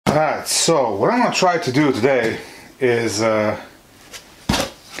Alright, so what I'm going to try to do today is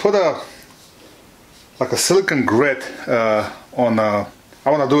put like a silicone grit on I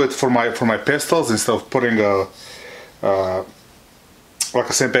want to do it for my pistols instead of putting like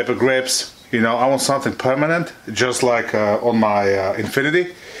a sandpaper grips. You know, I want something permanent, just like on my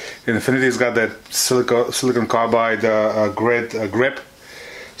Infinity. Infinity's got that silicon carbide grip.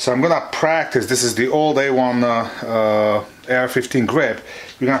 So I'm gonna practice. This is the old A1 AR-15 grip.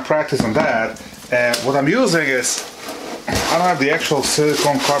 We're gonna practice on that. And what I'm using is, I don't have the actual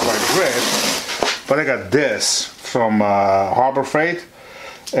silicon carbide grip, but I got this from Harbor Freight,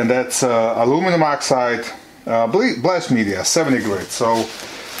 and that's aluminum oxide blast media 70 grit. So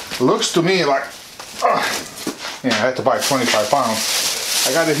it looks to me like, I had to buy 25 pounds.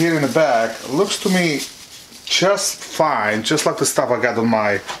 I got it here in the back. It looks to me just fine, just like the stuff I got on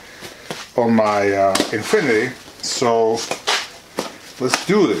my Infinity. So let's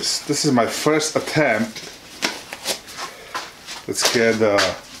do this. This is my first attempt. Let's get the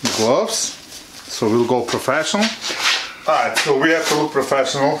gloves. So we'll go professional. Alright, so we have to look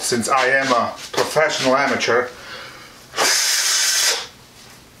professional since I am a professional amateur.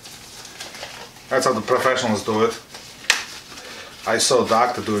 That's how the professionals do it. I saw a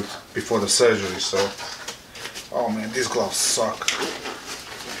doctor do it before the surgery, so... Oh man, these gloves suck.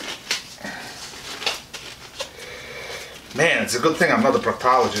 Man, it's a good thing I'm not a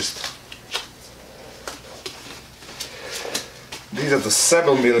proctologist. These are the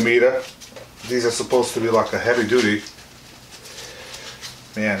 7mm. These are supposed to be like a heavy duty.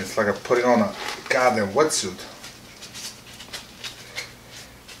 Man, it's like I'm putting on a goddamn wetsuit.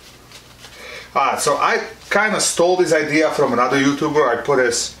 Alright, so I kind of stole this idea from another YouTuber.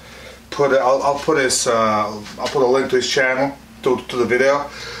 I'll put a link to his channel, to the video.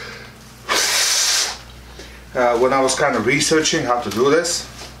 When I was kind of researching how to do this,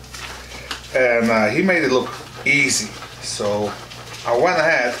 and he made it look easy. So I went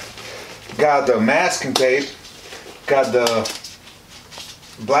ahead, got the masking tape, got the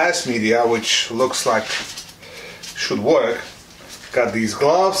blast media, which looks like should work, got these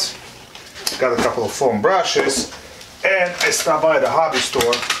gloves, got a couple of foam brushes, and I stopped by the hobby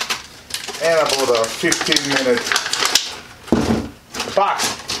store and I bought a 15-minute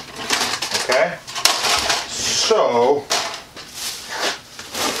epoxy. Okay, so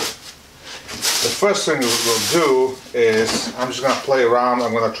the first thing we'll do is I'm just gonna play around.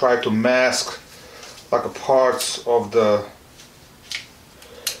 I'm gonna try to mask like a parts of the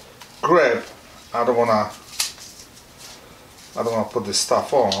grip. I don't wanna put this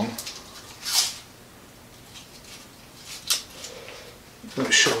stuff on. Let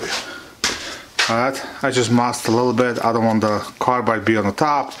me show you. Alright, I just masked a little bit. I don't want the carbide be on the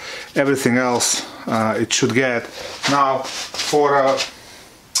top. Everything else it should get. Now for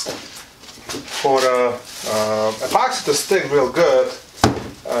epoxy to stick real good,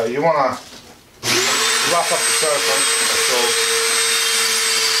 you wanna rough up the surface.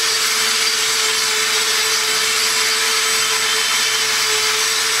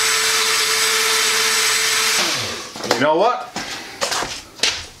 So you know what?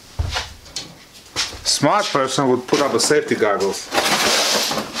 Smart person would put up a safety goggles.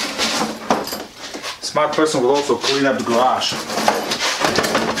 Smart person would also clean up the garage.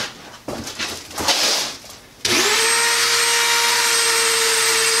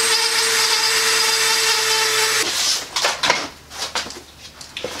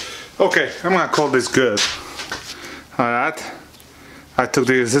 Okay, I'm gonna call this good. Alright. I took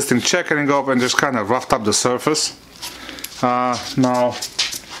the existing checkering off and just kind of roughed up the surface. Now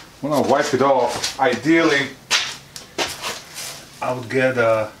I'm gonna wipe it off. Ideally, I would get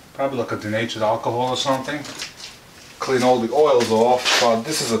probably like a denatured alcohol or something. Clean all the oils off, but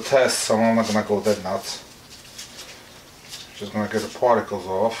this is a test, so I'm not gonna go that nuts. Just gonna get the particles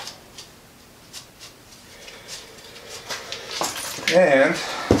off. And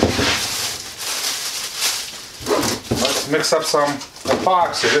let's mix up some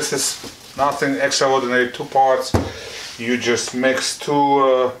epoxy. This is nothing extraordinary, 2 parts. You just mix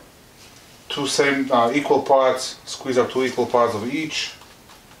two same equal parts, squeeze up 2 equal parts of each.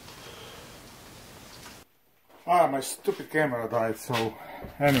 My stupid camera died, so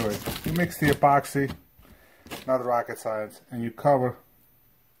anyway, you mix the epoxy, not rocket science, and you cover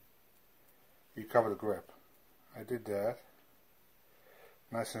the grip. I did that.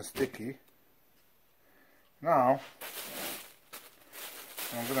 Nice and sticky. Now,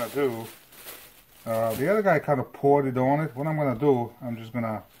 what I'm gonna do, the other guy kind of poured it on it. What I'm gonna do, I'm just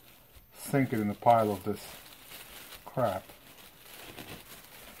gonna sink it in a pile of this crap.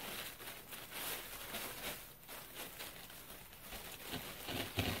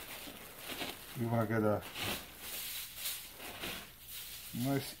 You want to get a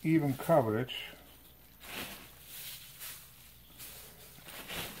nice even coverage.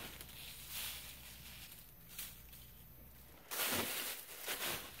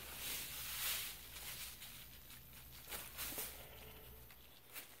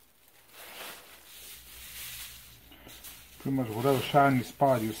 Pretty much whatever shiny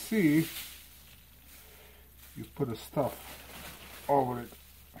spot you see, you put the stuff over it.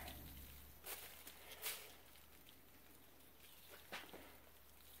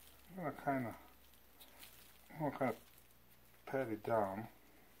 I'm gonna kind of pat it down,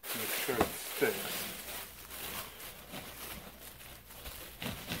 make sure it sticks.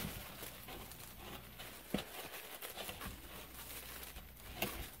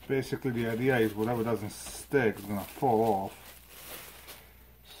 Basically, the idea is whatever doesn't stick is gonna fall off.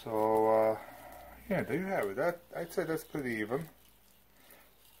 So yeah, there you have it. I'd say that's pretty even.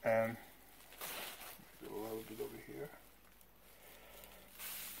 And do a little bit over here.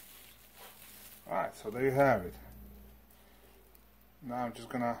 Alright, so there you have it. Now I'm just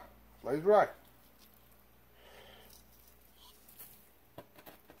gonna let it dry.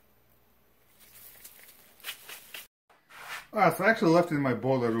 Alright, so I actually left it in my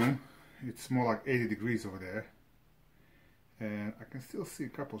boiler room. It's more like 80 degrees over there. And I can still see a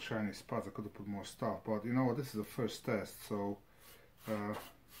couple shiny spots. I could have put more stuff, but you know what, this is the first test, so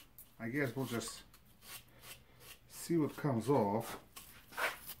I guess we'll just see what comes off.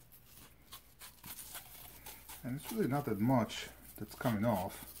 And it's really not that much that's coming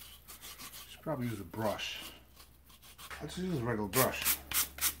off. Should probably use a brush. Let's just use a regular brush.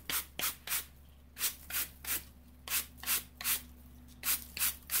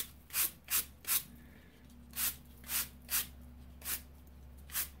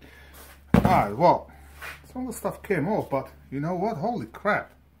 Alright, well, some of the stuff came off, but you know what? Holy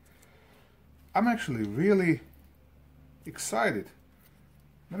crap. I'm actually really excited.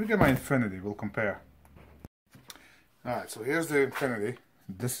 Let me get my Infinity, we'll compare. Alright, so here's the Infinity.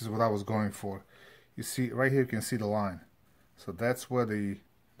 This is what I was going for. You see, right here you can see the line. So that's where the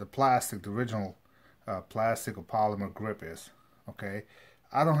plastic, the original plastic or polymer grip is. Okay,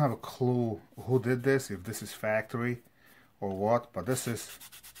 I don't have a clue who did this, if this is factory or what, but this is,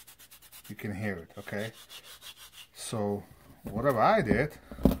 you can hear it, okay? So whatever I did,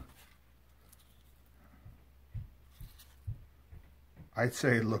 I'd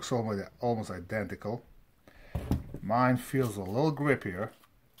say it looks almost identical. Mine feels a little grippier.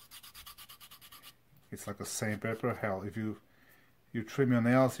 It's like the sandpaper. Hell, if you trim your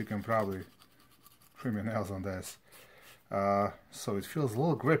nails, you can probably trim your nails on this. So it feels a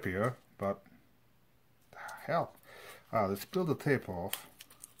little grippier, but hell. Let's peel the tape off.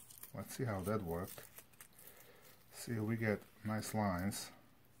 Let's see how that worked. See if we get nice lines.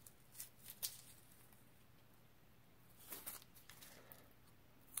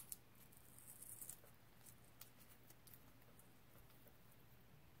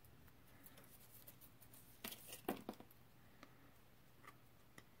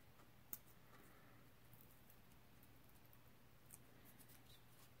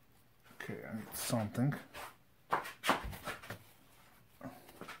 Okay, I need something.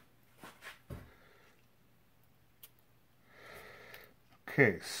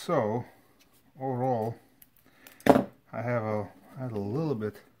 Okay, so overall, I had a little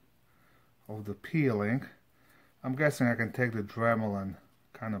bit of the peeling. I'm guessing I can take the Dremel and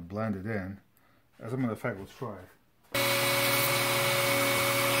kind of blend it in. As a matter of fact, let's try it.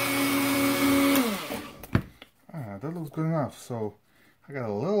 That looks good enough. So I got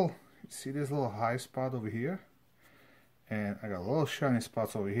a little, see this little high spot over here? And I got a little shiny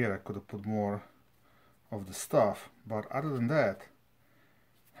spots over here. I could have put more of the stuff, but other than that,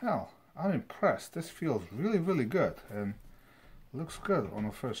 hell, I'm impressed. This feels really, really good and looks good on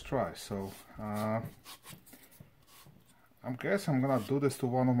the first try. So I'm guessing I'm gonna do this to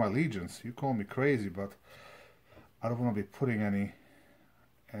one of my Legions. You call me crazy, but I don't want to be putting any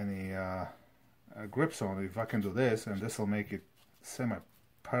grips on it. If I can do this, and this will make it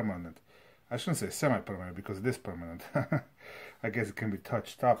semi-permanent. I shouldn't say semi-permanent because it is permanent. I guess it can be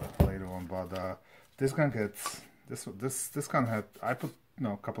touched up later on, but this gun gets this gun had, I put, you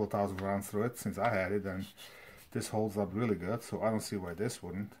know, a couple of thousand rounds through it since I had it, and this holds up really good, so I don't see why this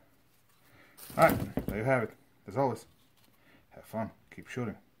wouldn't. Alright, there you have it. As always, have fun, keep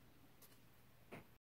shooting.